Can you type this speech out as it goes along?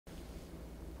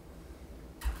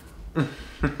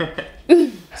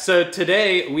So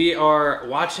today we are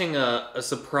watching a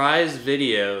surprise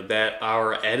video that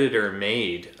our editor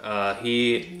made.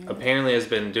 He apparently has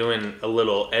been doing a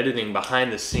little editing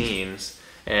behind the scenes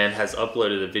and has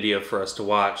uploaded a video for us to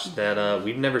watch that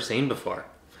we've never seen before.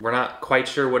 We're not quite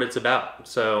sure what it's about,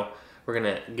 so we're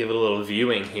gonna give it a little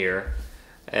viewing here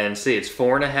and see. It's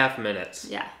 4.5 minutes.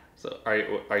 Yeah. So are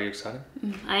you excited?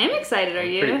 I am excited. Are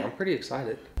you? I'm pretty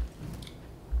excited.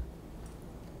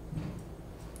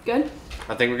 Good?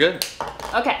 I think we're good.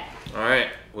 Okay. All right,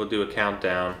 we'll do a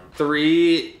countdown.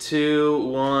 3, 2,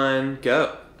 1,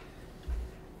 go.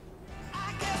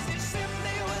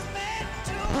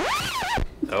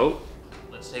 Oh,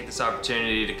 let's take this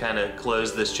opportunity to kind of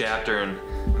close this chapter and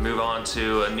move on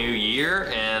to a new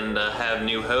year and have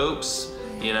new hopes,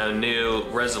 you know, new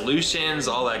resolutions,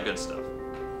 all that good stuff.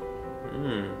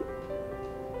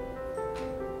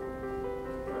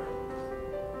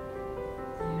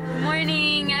 Good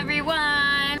morning,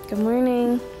 everyone. Good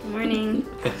morning. Good morning.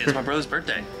 It's my brother's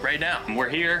birthday right now. We're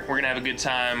here, we're gonna have a good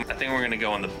time. I think we're gonna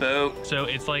go on the boat. So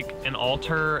it's like an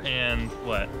altar and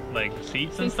what? Like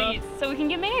seats and stuff? Seats, so we can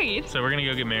get married. So we're gonna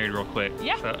go get married real quick.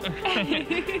 Yeah. So.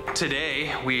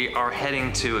 Today, we are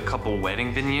heading to a couple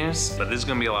wedding venues, but this is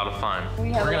gonna be a lot of fun.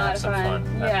 We have We're a gonna lot have of some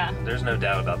fun. Yeah. There's no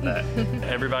doubt about that.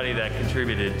 Everybody that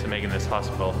contributed to making this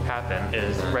possible happen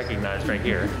is recognized right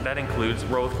here. That includes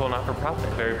World Cool Not-for-Profit.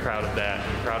 Very proud of that.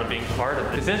 Proud of being part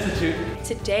of this institute.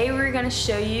 Today we're gonna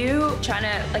show you trying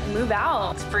to like move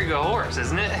out. It's a pretty good horse,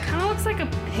 isn't it? Kind of looks like a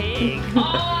pig.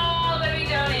 Oh, that we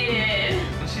donated.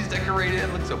 She's decorated,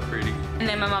 it looks so pretty. And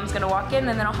then my mom's gonna walk in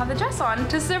and then I'll have the dress on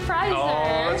to surprise Oh,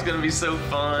 her. it's gonna be so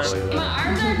fun. My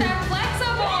arms aren't that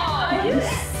flexible. Are you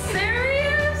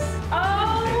serious?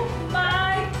 Oh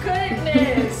my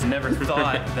goodness. Never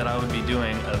thought that I would be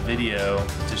doing a video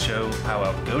to show how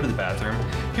I would go to the bathroom.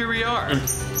 Here we are.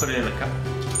 Put it in the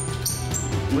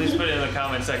Please put it in the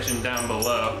comment section down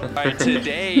below. All right,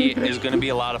 today is gonna be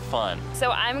a lot of fun.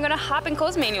 So I'm gonna hop in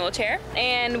Cole's manual chair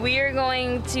and we are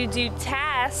going to do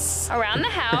tasks around the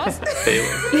house.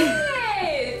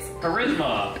 Yes!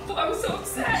 Charisma. I'm so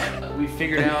excited. We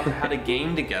figured out how to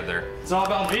game together. It's all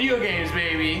about video games,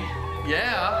 baby.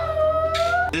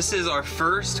 Yeah. This is our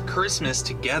first Christmas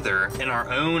together in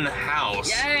our own house.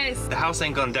 Yes. The house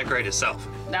ain't gonna decorate itself.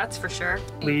 That's for sure.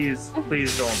 Please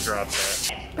don't drop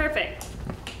that. Perfect.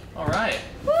 All right.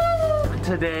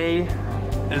 Today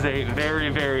is a very,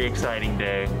 very exciting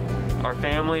day. Our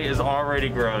family is already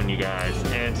grown, you guys,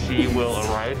 and she will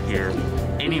arrive here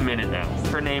any minute now.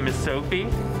 Her name is Sophie.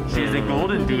 She is a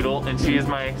golden doodle, and she is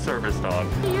my service dog.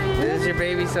 This is your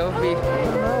baby, Sophie.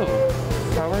 Hello.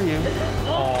 How are you?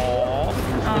 Aww.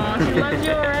 Aw, she loves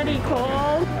you already,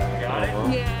 Cole. Got it?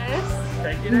 Yes.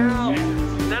 Check it out.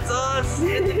 That's us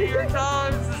in the New York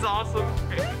Times. This is awesome.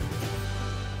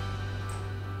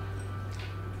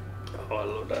 Oh, I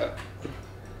love that.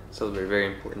 Celebrate a very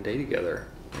important day together.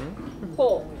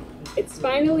 Cole, it's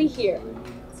finally here.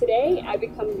 Today, I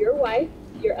become your wife,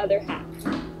 your other half.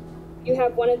 You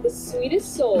have one of the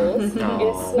sweetest souls and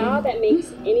a smile that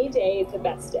makes any day the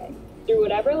best day. Through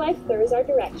whatever life throws our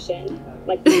direction,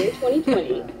 like the year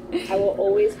 2020, I will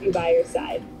always be by your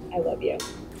side. I love you.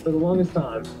 For the longest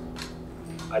time,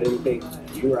 I didn't think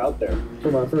you were out there.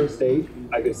 From our first date,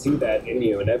 I could see that in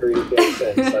you, and every day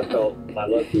since, I felt my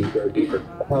love for you grow deeper.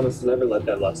 I promise to never let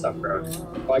that love stop growing.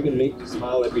 If I can make you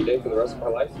smile every day for the rest of my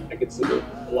life, I consider it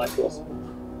a life well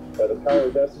spent. By the power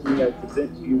of destiny, I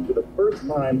present to you for the first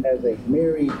time as a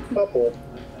married couple,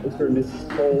 Mr. and Mrs.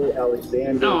 Cole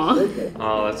Alexander.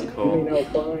 Oh, that's You may cool. now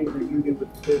bind your union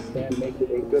with this and make it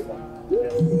a good one.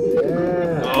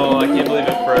 Yeah. Oh, I can't believe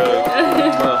it froze.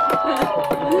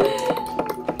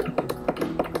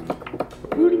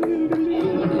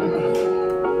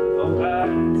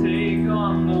 Take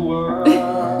on the world.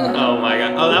 Oh my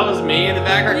god. Oh, that was me in the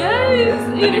background?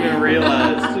 Yes. Didn't even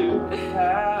realize. To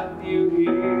have you here.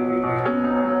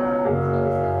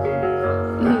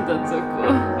 That's so cool.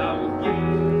 I will give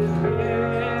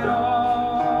it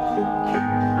all.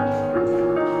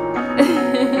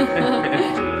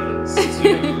 Just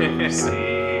to see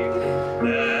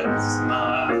that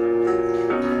smile.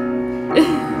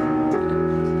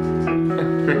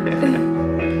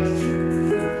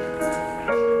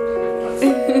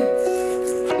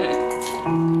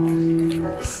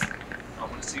 I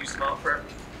want to see you smile forever.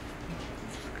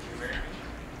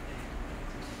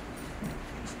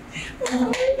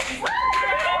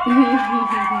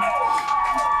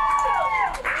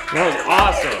 That was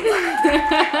awesome.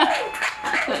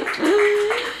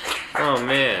 Oh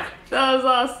man. That was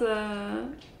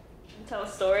awesome. Tell a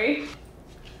story.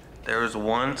 There was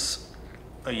once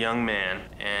a young man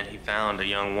and he found a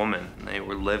young woman. They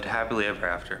were lived happily ever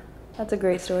after. That's a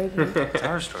great story, dude. It's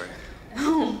our story.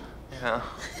 Yeah.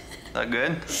 That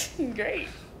good? Great.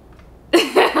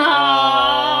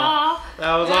 Aww,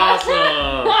 that was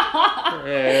awesome.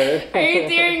 Are you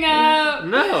tearing up?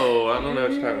 No, I don't know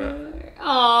what you're talking about.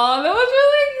 Aw, that was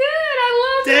really good. I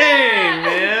love Dang,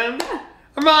 that. man.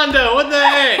 Armando, what the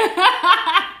heck?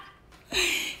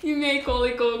 You made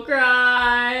Coley Cole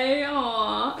cry.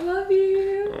 Aw, I love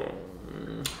you.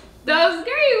 That was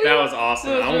great. That was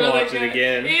awesome. I want to watch it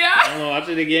again. Yeah. I want to watch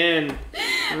it again.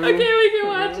 Okay, we can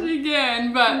watch it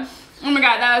again. But oh my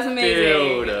god, that was amazing.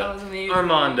 Dude, that was amazing.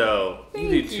 Armando, you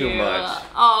do too much.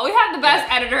 Oh, we have the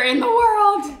best editor in the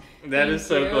world. That is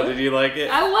so cool. Did you like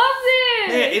it? I loved it.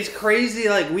 Man, it's crazy.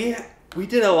 Like we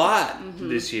did a lot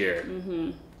this year.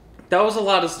 That was a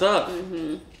lot of stuff.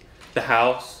 The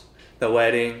house, the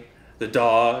wedding, the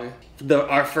dog,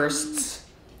 our firsts.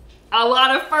 A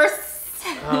lot of firsts.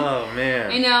 Oh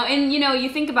man. You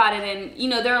think about it,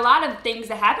 and there are a lot of things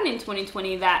that happened in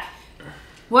 2020 that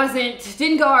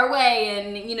didn't go our way,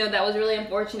 and that was really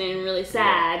unfortunate and really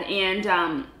sad.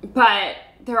 And but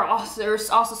there's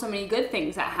also so many good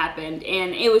things that happened,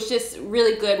 and it was just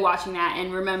really good watching that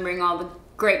and remembering all the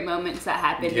great moments that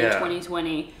happened in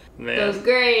 2020. Man, that was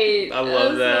great. I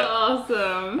love that. So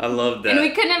awesome. I love that. And we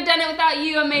couldn't have done it without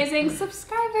you, amazing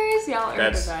subscribers. Y'all are the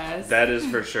best. That is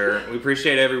for sure. We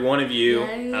appreciate every one of you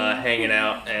hanging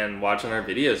out and watching our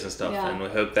videos and stuff. And we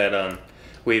hope that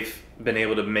we've been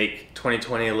able to make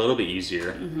 2020 a little bit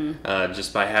easier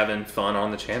just by having fun on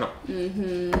the channel.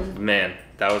 Man,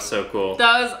 that was so cool.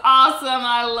 That was awesome.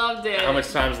 I loved it. How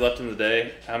much time's left in the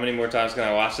day? How many more times can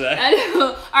I watch that? I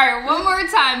know. All right, one more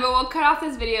time, but we'll cut off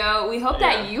this video. We hope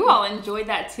that you all enjoyed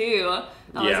that too.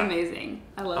 That was amazing.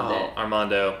 I loved it.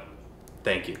 Armando,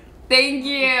 thank you. Thank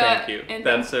you. Thank you. And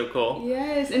that's so cool.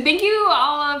 Yes, and thank you to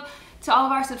all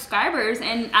of our subscribers.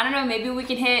 And I don't know, maybe we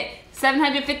can hit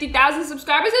 750,000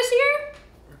 subscribers this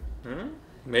year?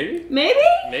 Maybe? Maybe?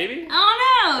 Maybe?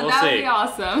 I don't know. We'll That see. would be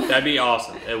awesome. That'd be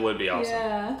awesome. It would be awesome.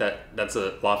 Yeah. That's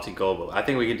a lofty goal, but I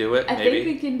think we could do it. I think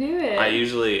we can do it. I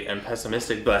usually am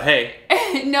pessimistic, but hey.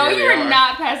 No, you were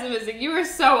not pessimistic. You were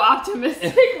so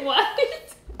optimistic. What?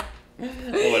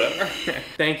 Whatever.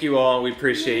 Thank you all. We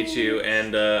appreciate you,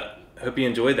 and hope you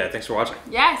enjoyed that. Thanks for watching.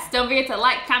 Yes. Don't forget to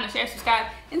like, comment, share, subscribe,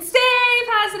 and stay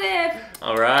positive.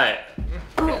 All right.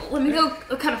 Oh, let me go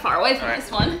kind of far away from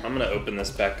this one. I'm gonna open this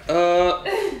back up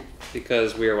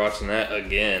because we are watching that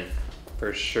again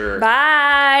for sure.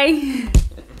 Bye.